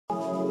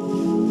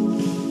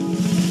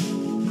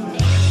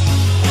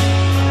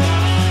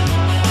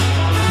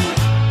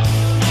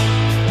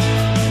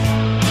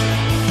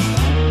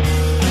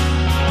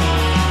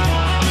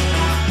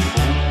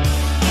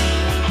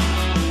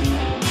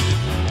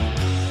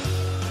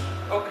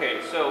Okay,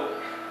 so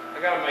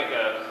I gotta make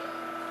a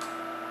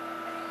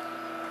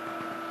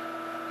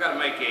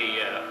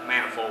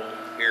manifold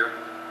here.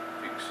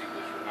 If you can see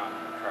this or not, I'm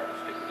gonna try to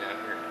stick it down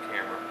here in the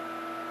camera,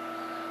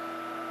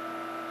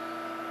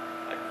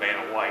 like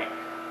Vanna White.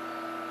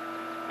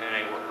 And it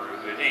ain't working real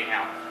good.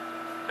 Anyhow,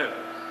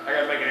 I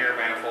gotta make an air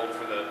manifold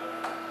for the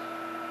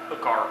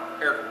hook our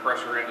air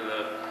compressor into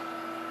the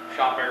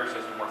shop air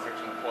system we're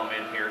fixing to plumb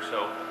in here.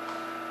 So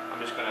I'm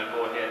just gonna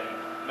go ahead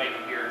and make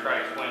it here and try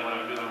to explain what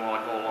I'm doing while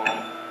I go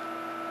along.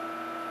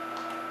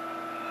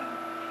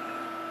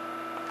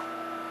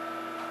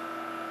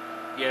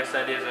 Yes,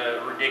 that is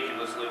a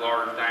ridiculously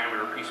large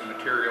diameter piece of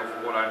material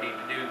for what I need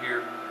to do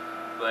here,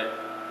 but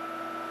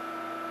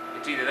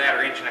it's either that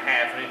or 1.5 inches.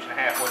 1.5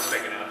 inches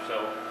wasn't big enough,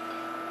 so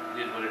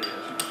it is what it is.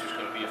 It's just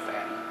going to be a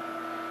fatty.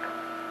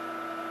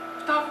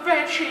 Stop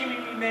fat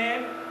shaming me,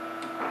 man.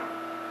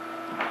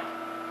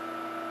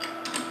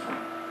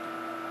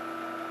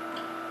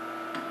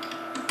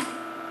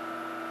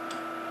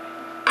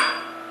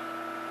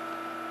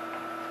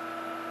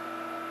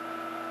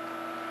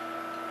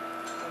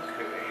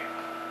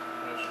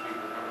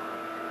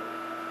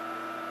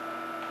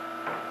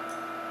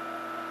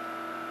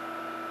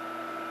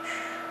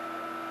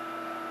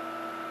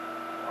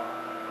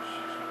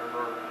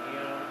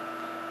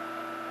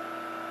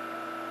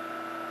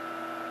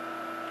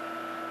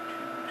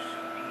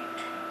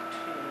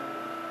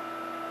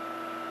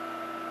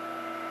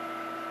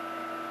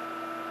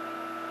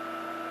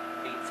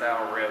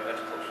 Hour rev,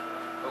 that's close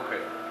enough. Okay,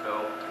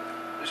 so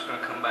I'm just going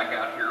to come back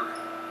out here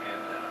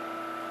and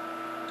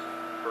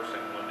first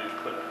thing I'm going to do is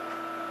put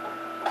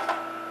a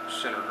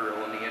center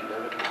drill in the end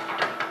of it.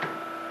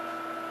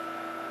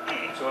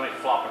 So it ain't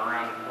flopping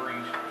around in the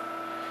breeze.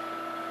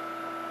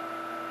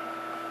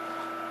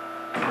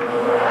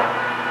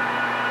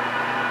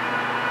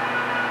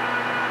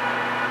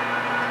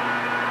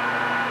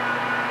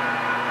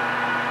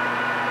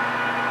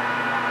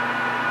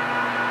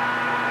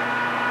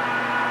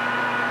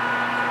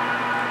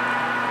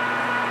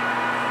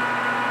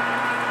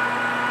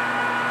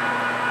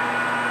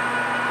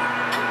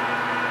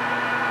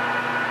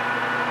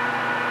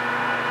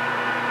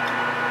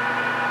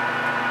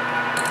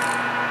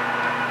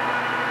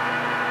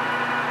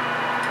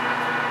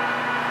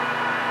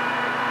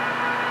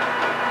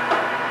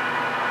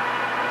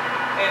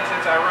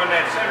 I run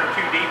that center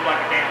too deep like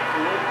a damn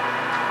fool,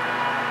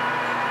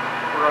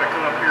 we're going to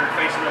come up here and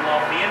facing them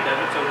off the end of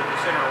it so that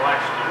the center will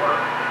actually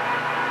work.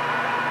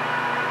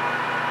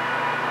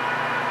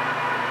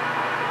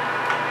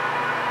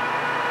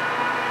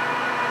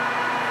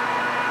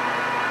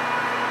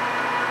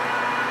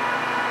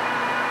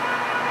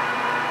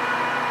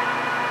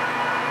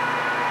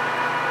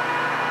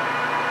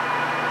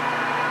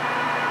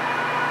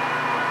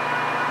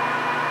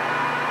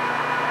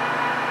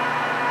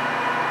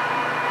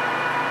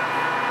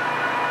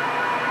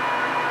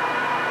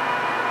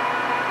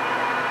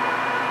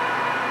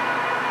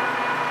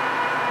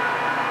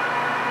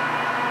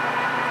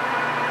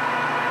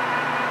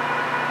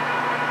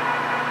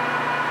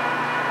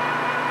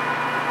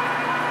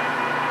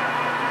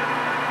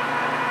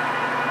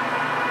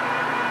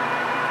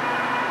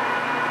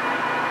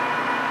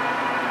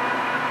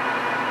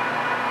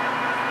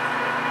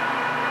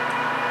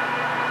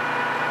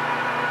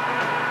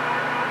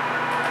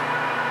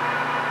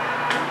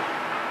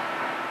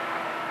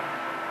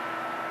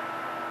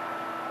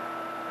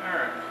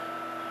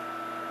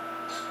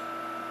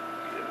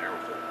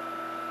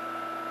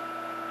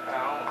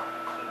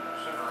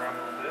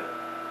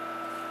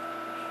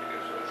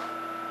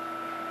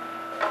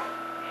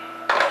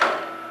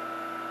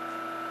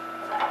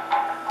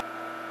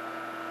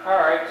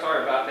 Alright,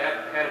 sorry about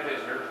that. I had a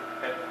visitor.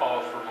 Had to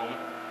pause for a moment.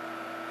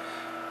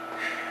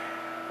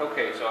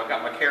 Okay, so I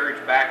got my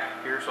carriage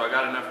back here, so I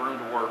got enough room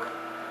to work.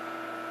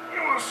 I'm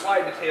going to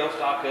slide the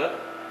tailstock up.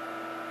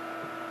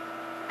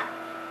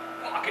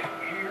 Lock it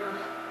here.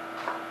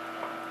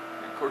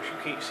 And of course, you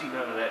can't see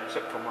none of that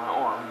except for my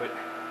arm, but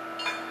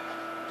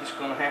just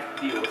going to have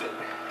to deal with it.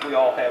 We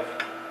all have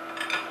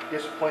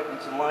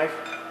disappointments in life.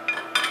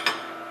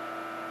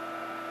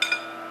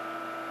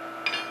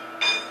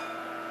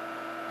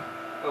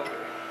 Okay.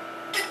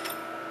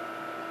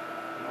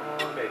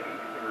 Come on, baby. You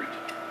can reach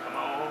it. Come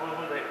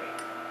on, baby.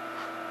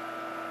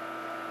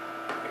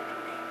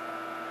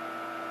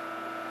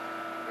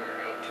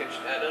 Alright, I'll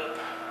tension that up.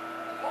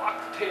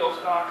 Lock the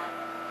tailstock.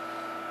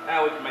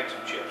 Now we can make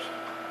some chips.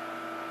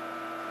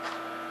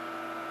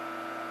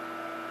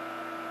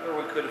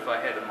 Or we could if I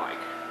had a mic.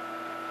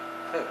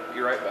 Be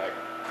right back.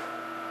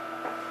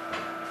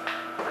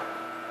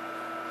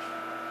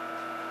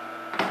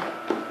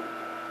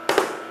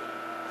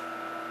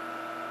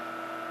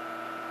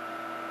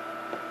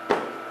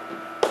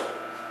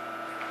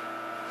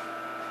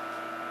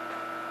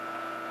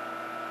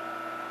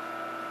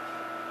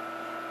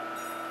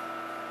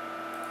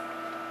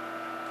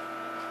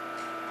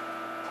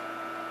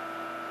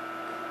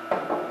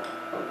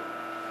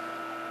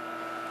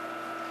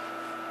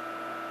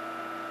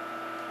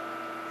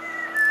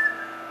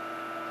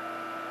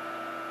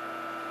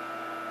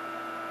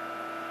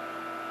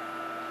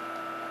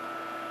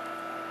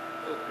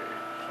 Okay,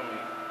 so let me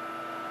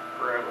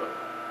grab a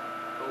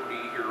OD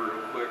here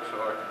real quick so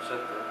I can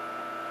set the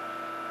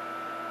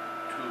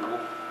tool.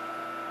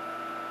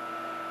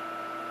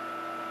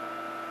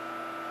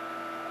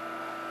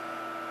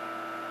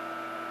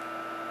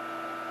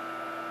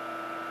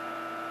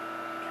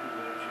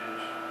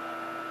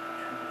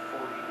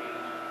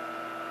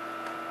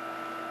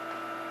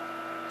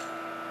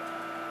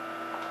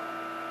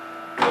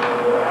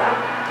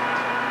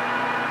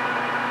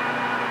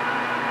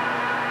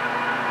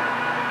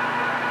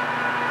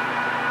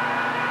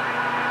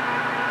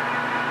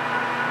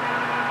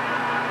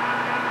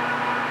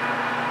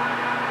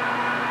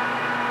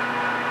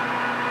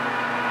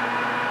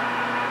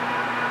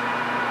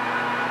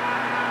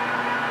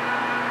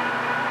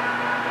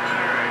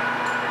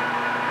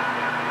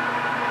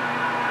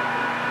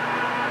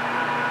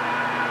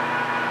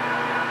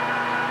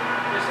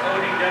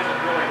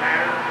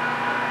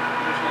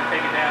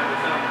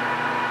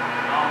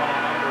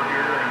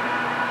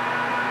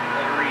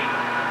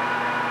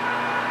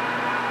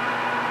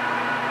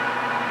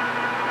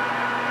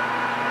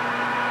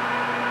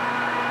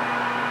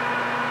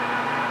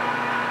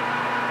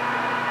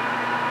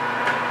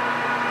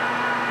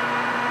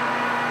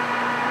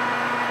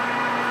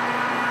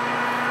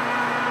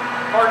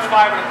 Part's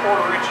 5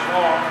 1/4 inches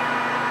long.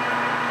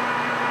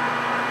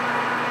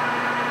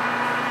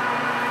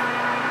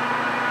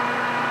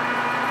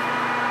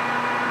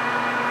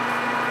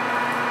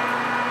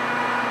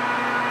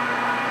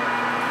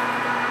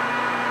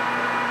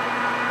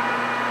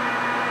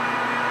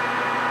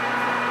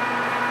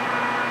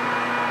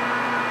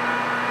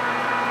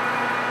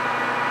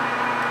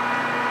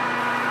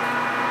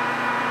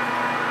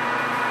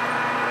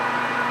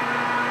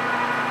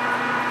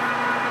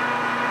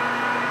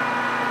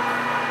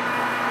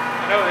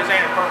 I know this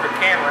ain't a perfect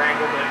camera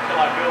angle, but until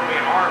I build me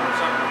an arm or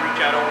something to reach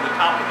out over the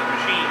top of the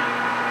machine,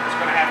 it's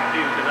going to have to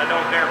do, because I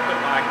don't dare put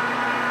my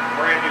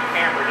brand new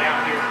camera down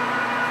here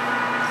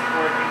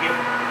where it can get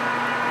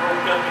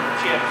rolled up in the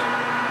chips.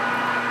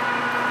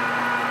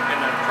 And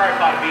the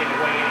tripod will be in the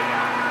way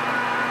anyhow.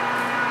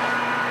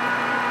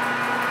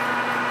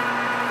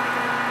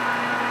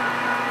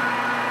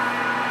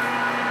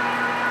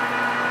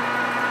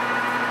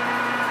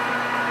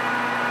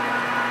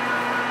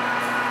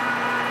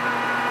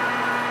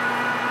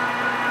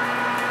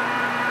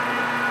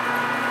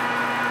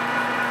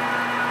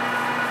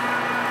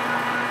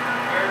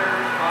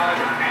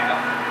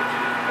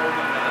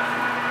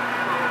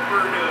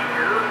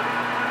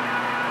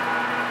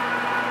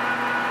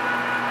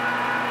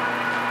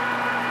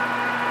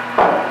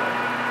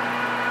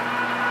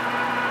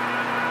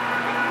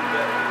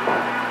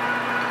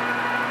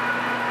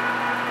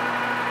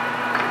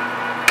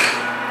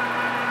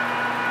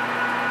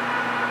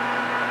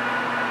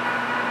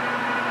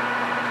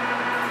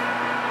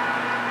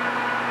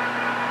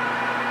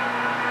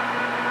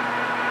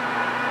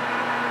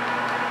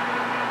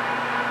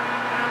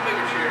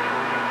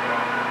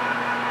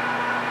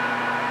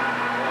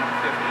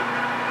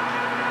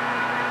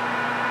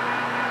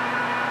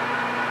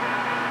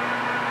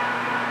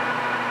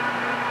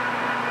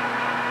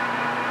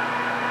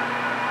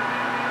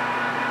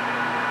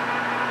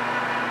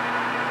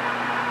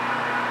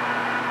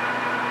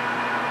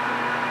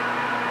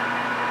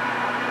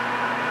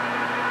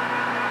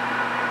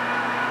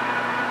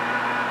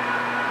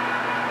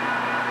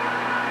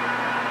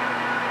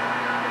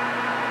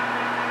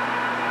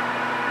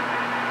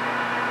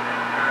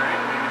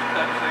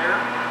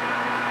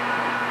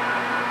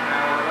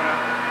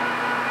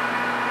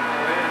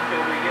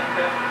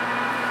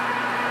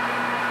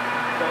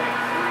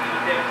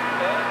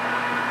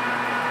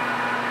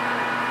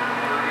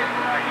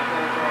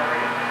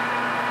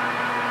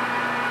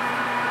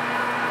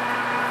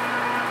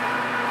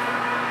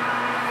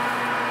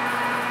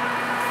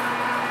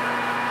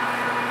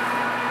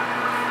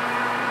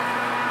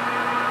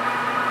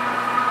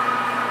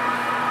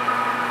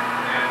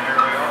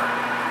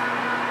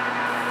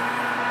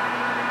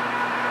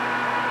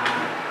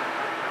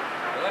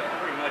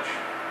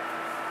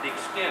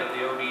 Extent of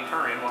the OD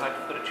turn-in, we'll have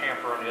to put a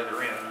chamfer on the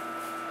other end,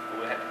 but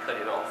we'll have to cut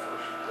it off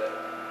first.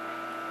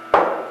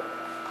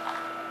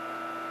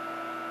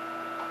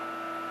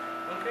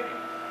 Okay.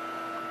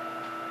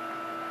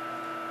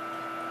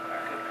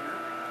 Back up here.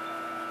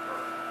 Our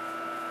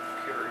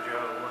carriage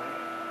out of the way.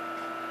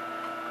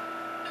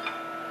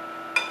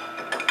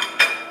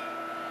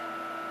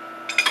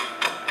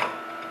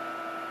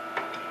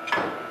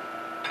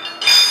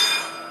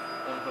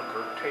 Unhook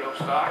our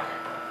tailstock.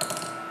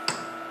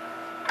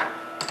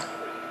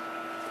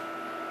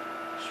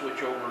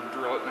 Switch over and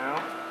drill it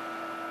now.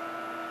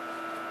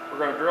 We're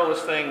going to drill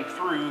this thing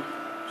through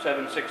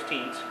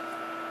 7/16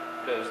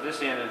 because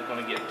this end is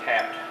going to get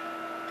tapped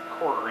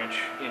 1/4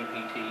 inch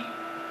NPT,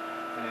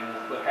 and then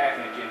we'll put 1/2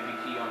 inch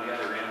NPT on the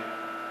other end.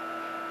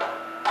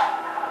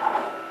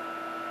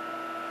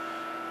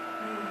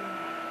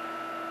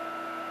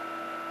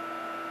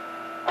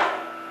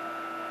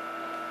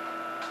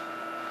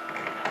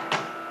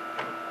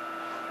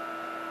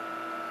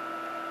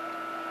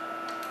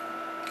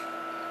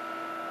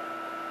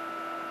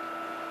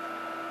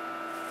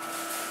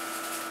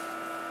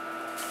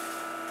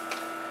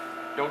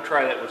 Don't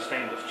try that with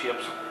stainless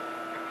chips.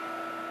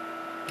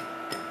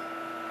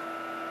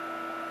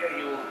 Yeah,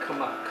 you'll come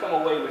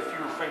away with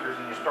fewer fingers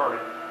than you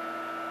started.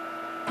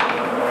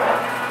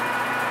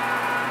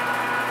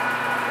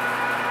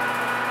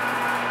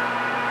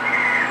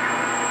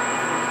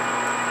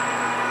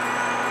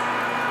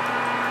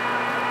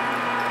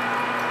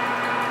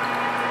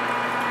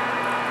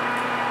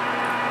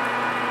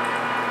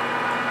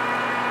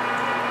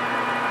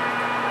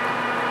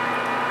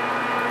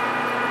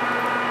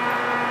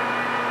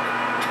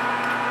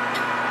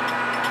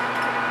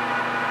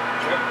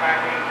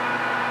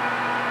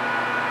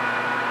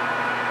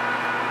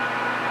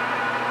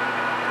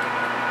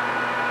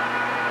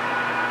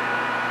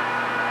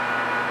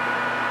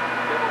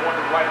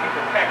 Why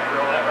people pack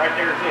drill that right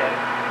there's it.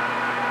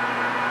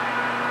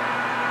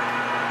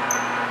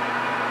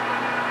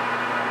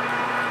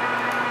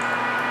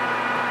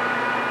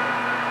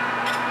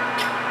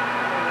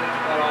 That's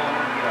about all I'm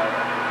going to get out of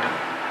it.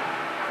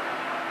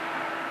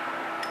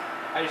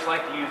 I just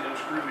like to use them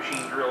screw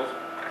machine drills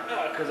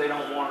because they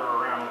don't wander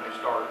around when they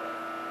start.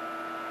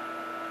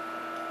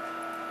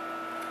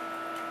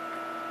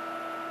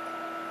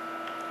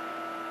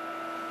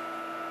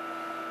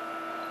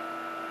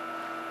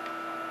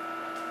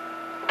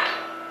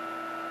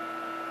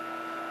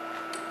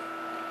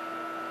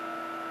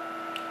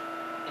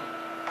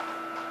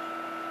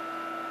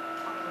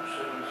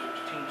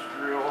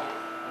 Drill.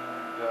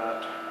 We've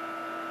got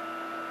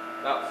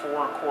about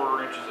 4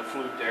 1/4 inches of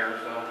flute there,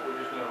 so we're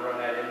just going to run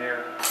that in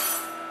there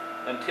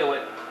until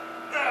it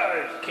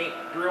can't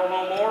drill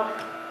no more,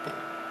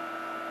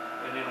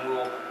 and then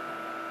we'll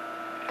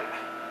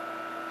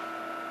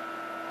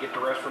get the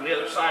rest from the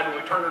other side when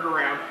we turn it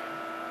around.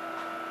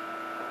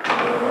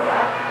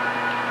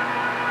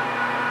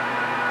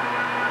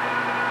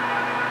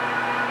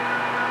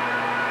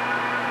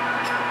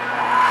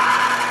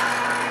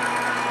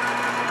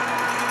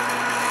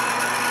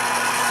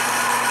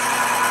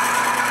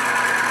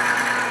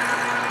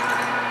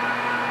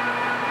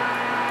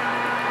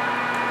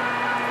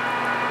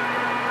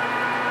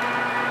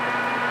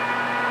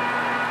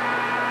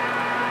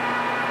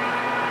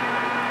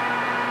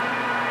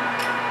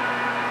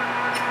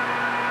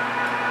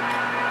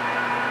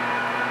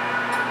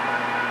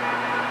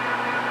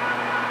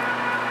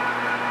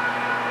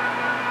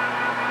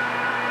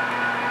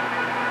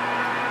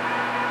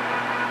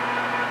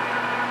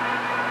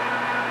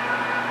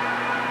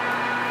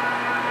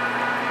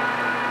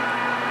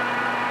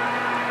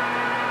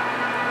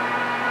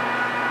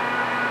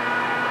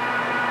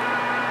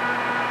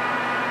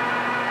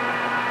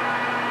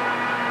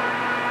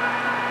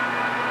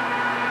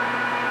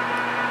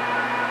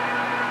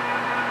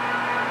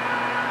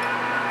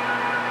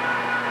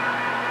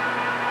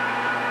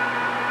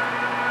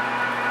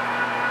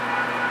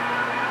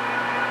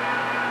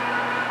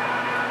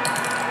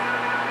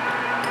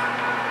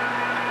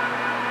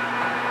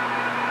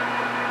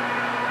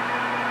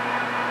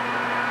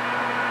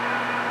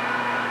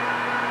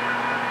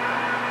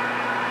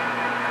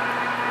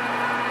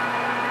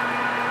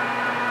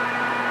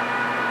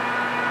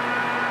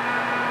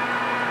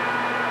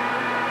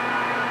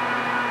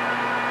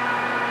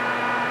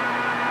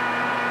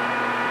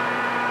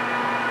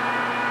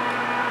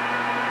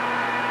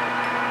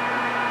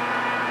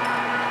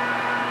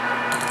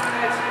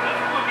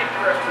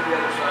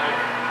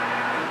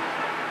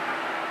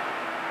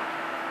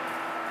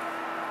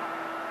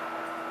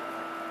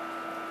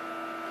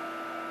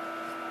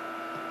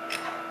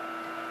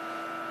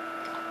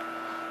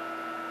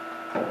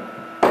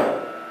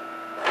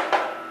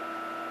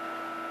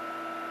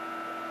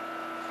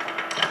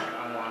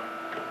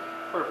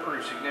 Put a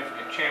pretty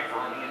significant chamfer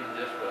on the end of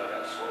this, but I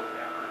got to slow it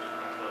down or it's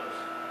going to close.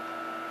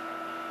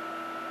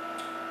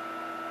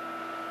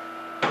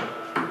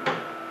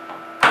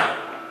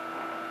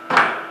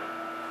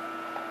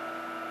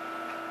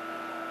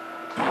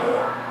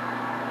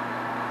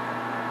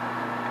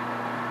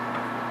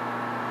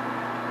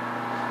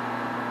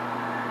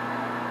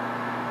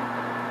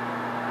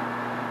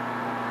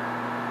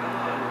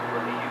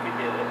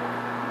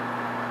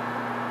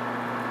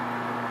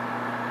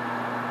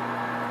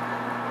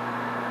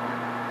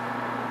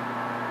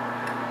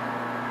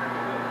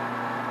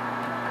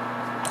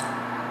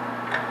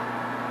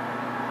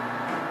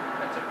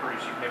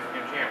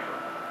 Significant chamfer.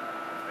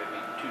 Maybe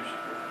too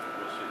significant,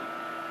 we'll see.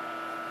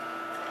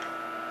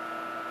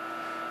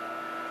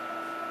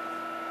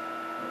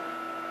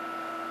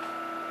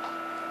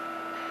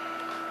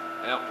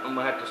 Well, I'm going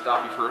to have to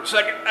stop you for a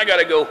second. I got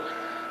to go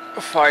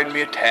find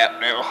me a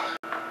tap now.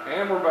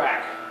 And we're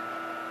back.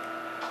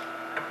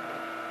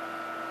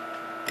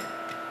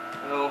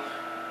 Well,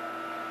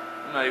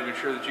 I'm not even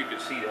sure that you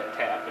could see that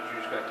tap, but you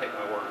just got to take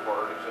my word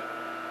for it. It's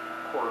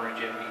a 1/4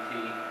 inch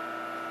MPT.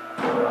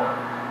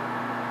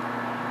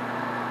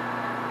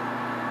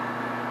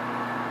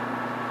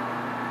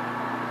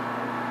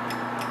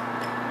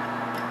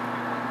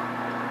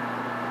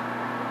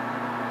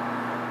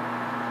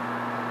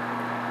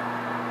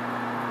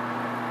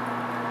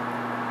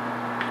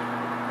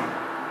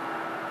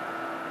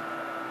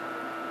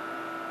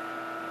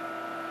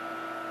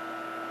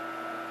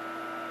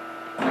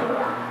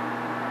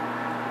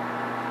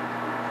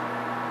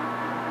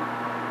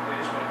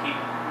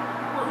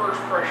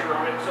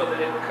 it so that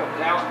it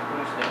comes out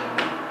when it's done.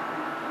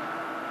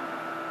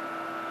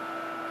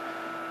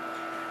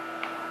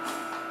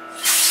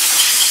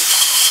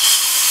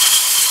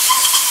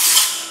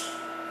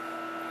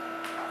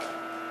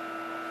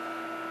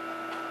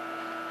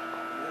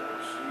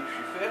 Let's see if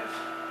she fits.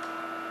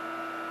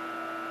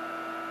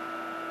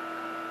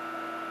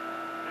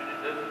 And it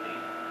does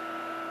indeed.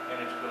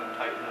 And it's going to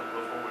tighten up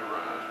before we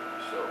run out.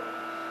 So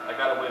I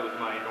got away with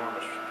my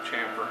enormous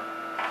chamfer.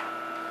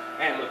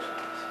 And it looks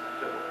nice.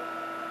 So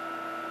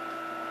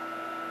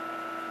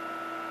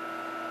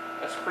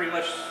that's pretty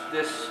much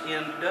this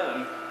end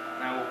done.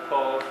 Now we'll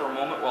pause for a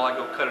moment while I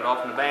go cut it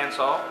off in the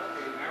bandsaw.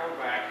 Okay, now we're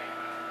back.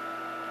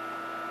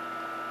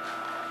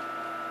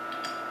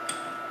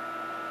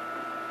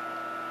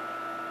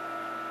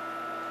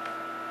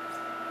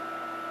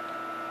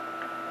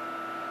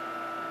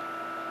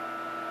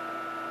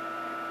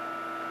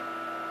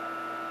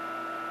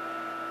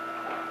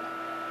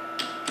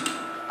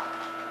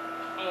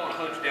 I want to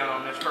hunch down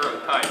on this fairly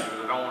tight because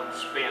I don't want it to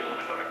spin when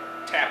I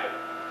tap it.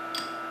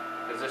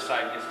 Because this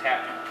side gets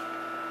tapped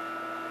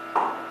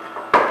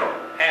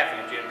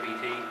half-inch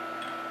NPT.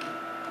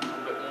 A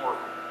little bit more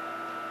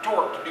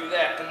torque to do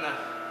that than the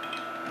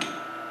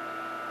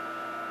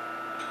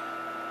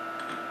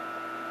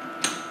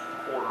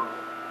quarter.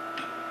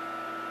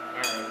 Alright,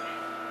 that's as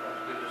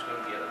good as it's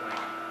going to get, I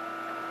think.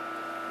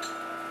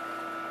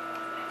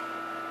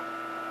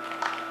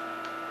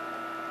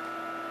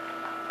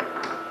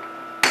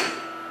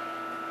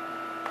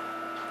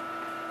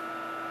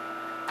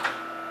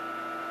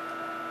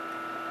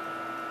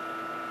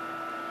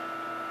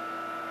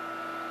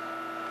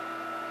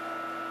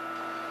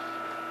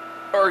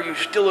 Are you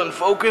still in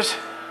focus?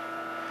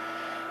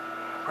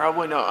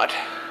 Probably not.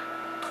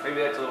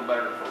 Maybe that's a little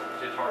better in focus.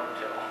 It's hard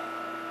to tell.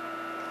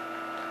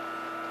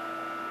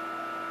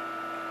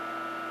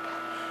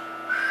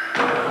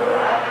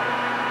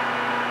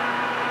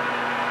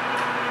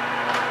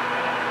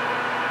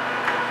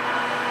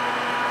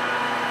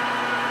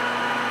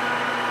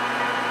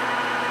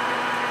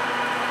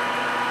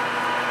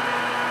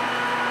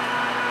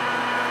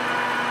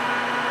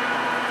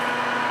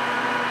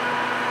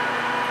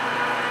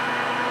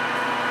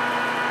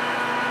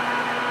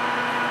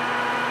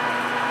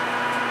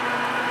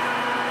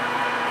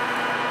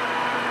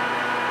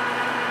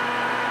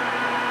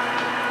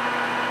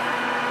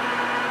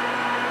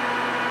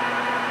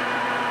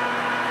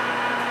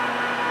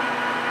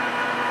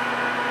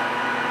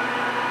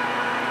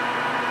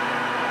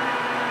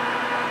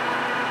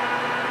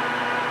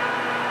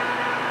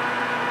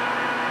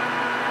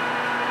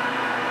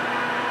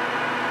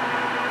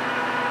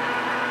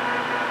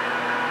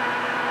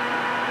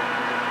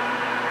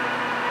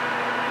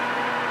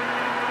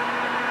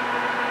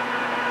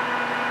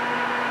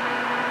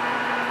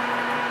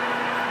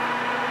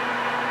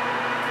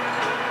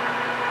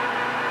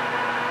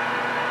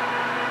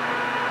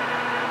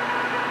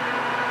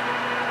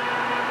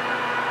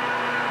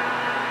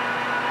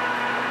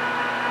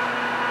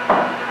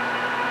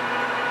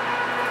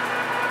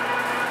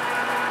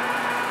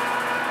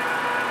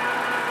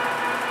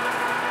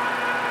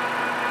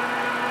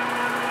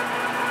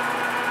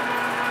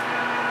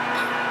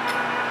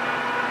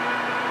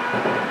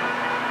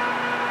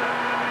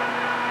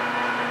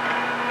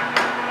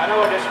 I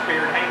know it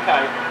disappeared. Hang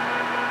tight.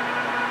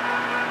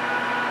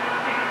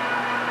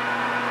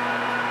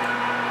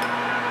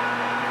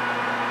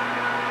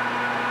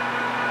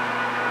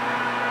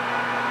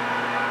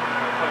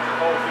 Punch your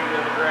whole feet in the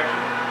other direction.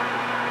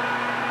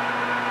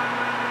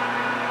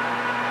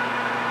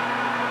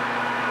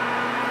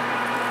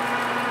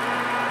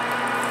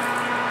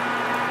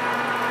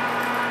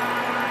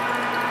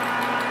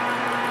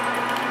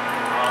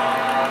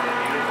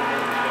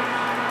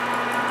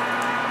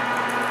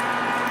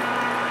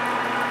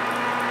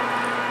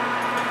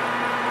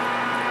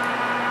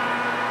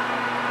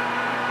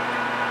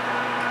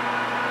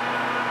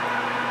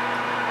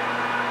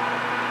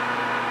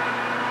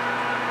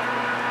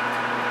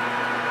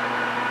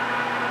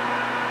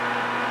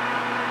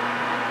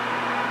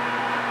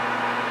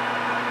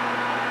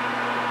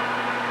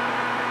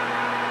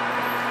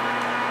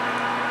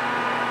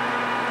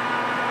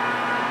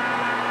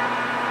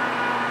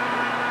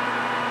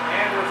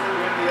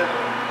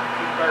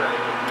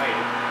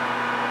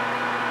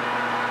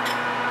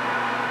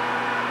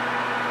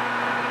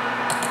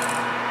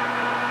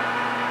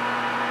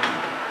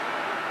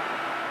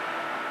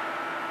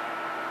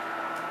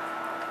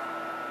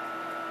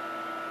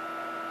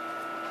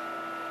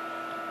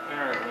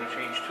 Alright, we're going to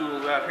change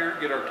tools out here,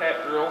 get our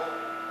tap drill.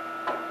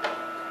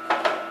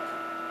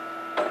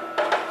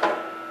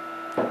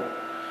 We're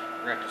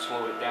going to have to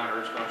slow it down or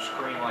it's going to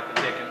scream like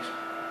the dickens.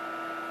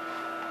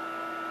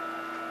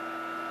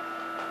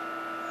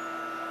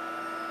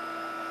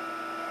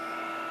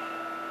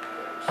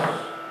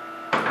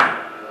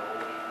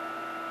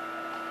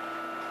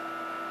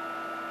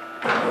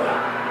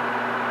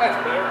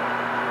 That's better.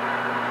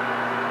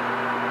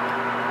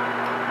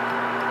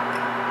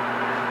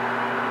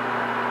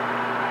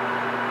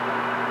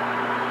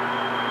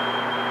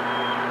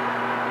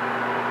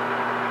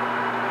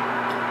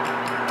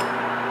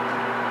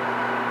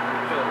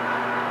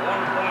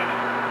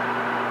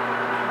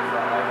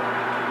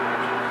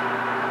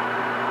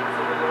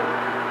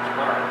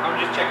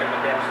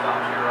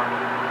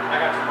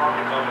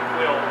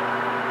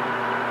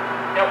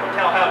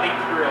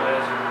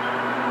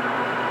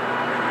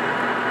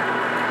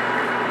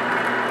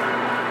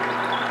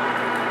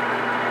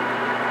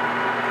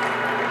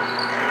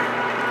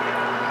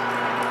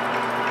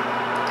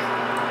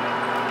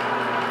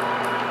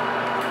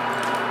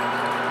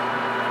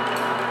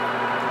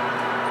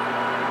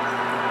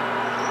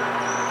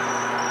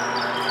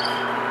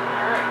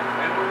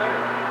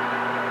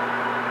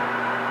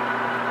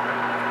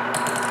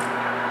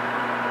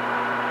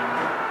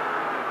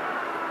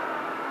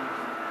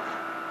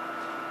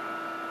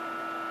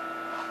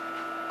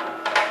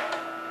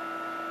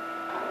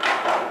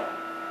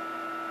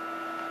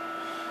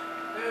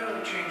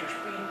 me change your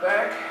speed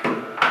back.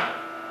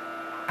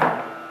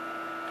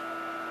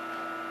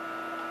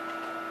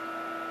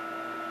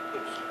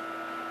 Put some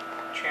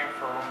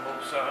chamfer on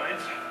both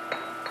sides.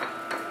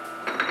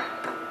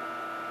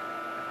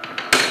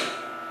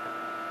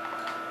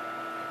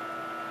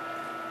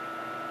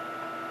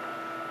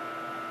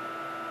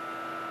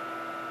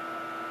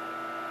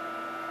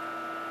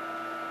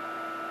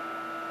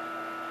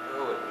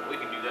 Oh, we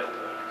can do that with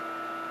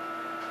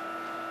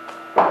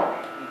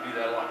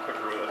a lot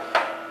quicker with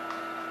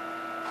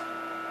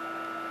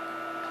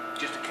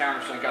just a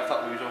countersink. I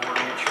thought we was over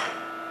an inch.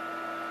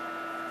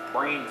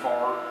 Brain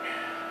fart.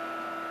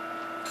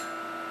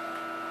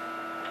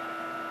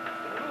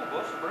 Oh,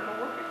 boss, the brain not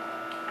working.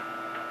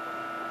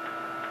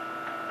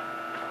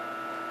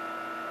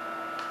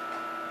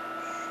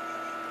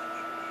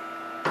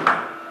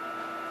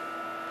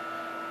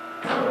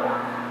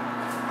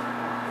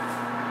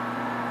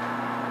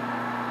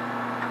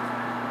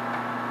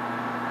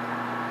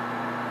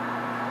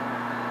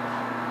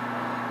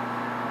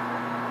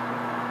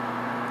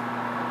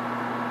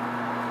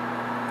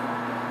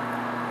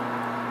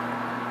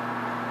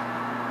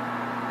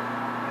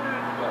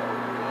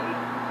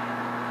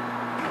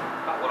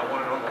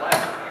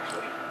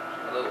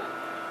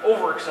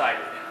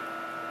 Overexcited.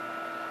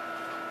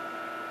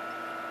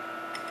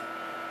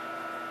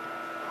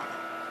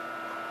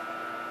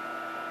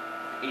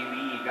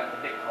 ABE got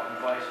the dick caught in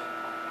place.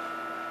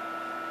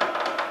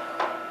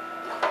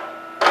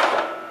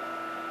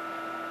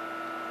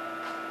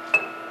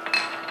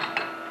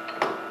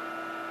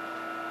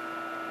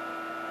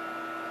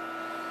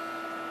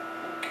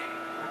 Okay.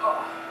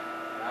 Oh.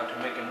 Now to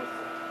making with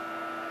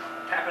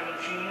the tapping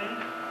machine.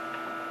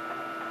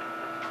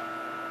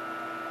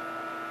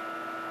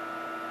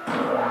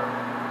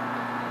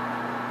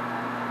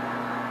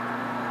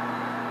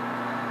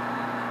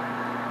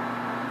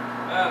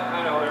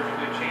 I know there's a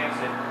good chance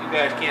that you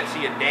guys can't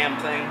see a damn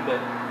thing, but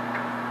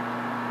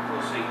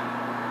we'll see.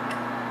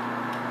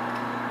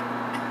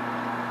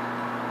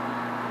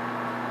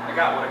 I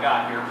got what I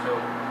got here, so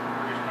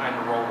we're just trying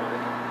to roll with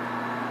it.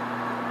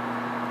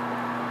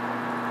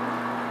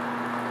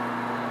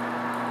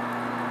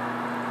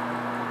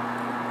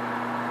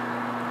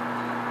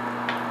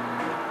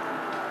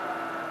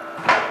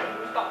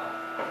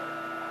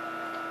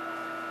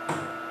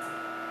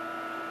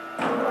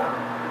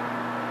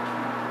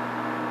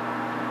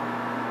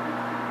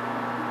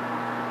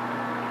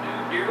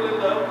 Dearly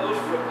love those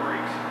foot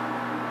brakes.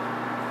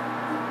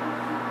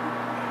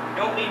 You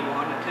don't need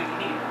one until you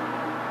need one.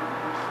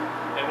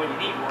 And when you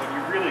need one,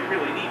 you really,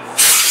 really need one.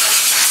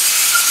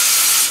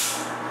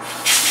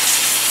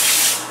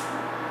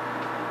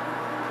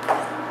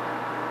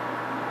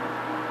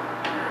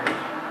 Alright.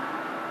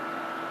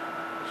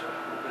 There's a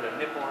little bit of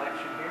nipple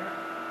action here.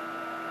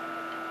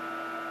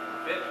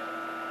 Fit?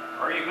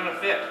 Are you gonna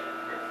fit?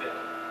 You're gonna fit.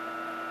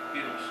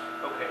 Beautiful.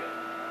 Okay.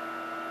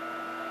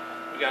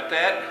 We got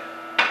that.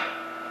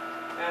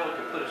 Now we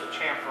can put this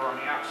chamfer on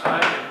the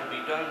outside and we'll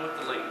be done with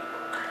the lathe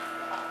work.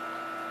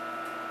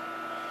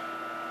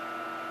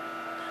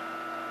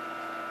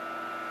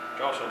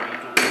 Which also means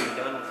we'll be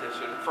done with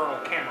this infernal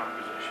camera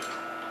position.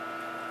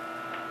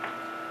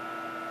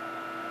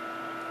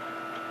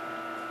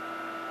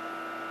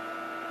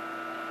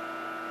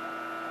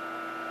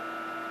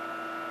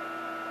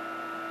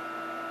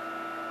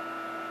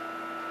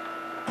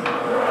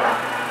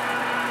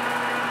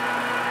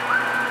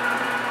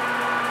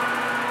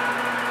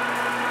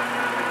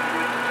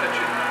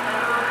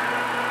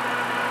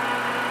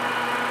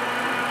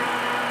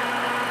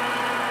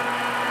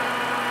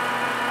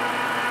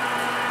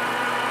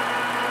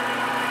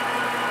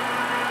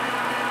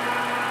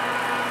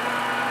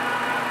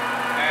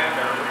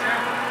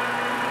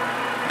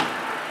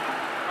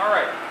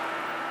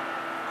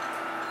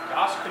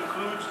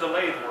 Concludes the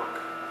lathe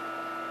work.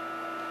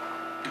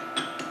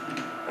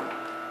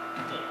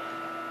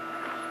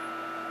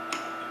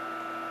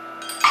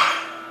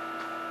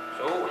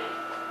 So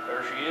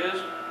there she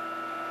is,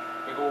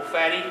 big old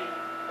fatty,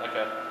 like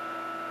a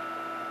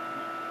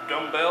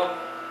dumbbell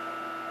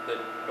that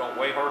don't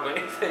weigh hardly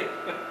anything.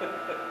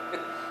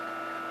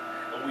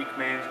 A weak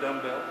man's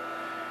dumbbell.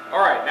 All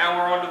right, now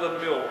we're on to the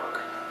mill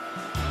work.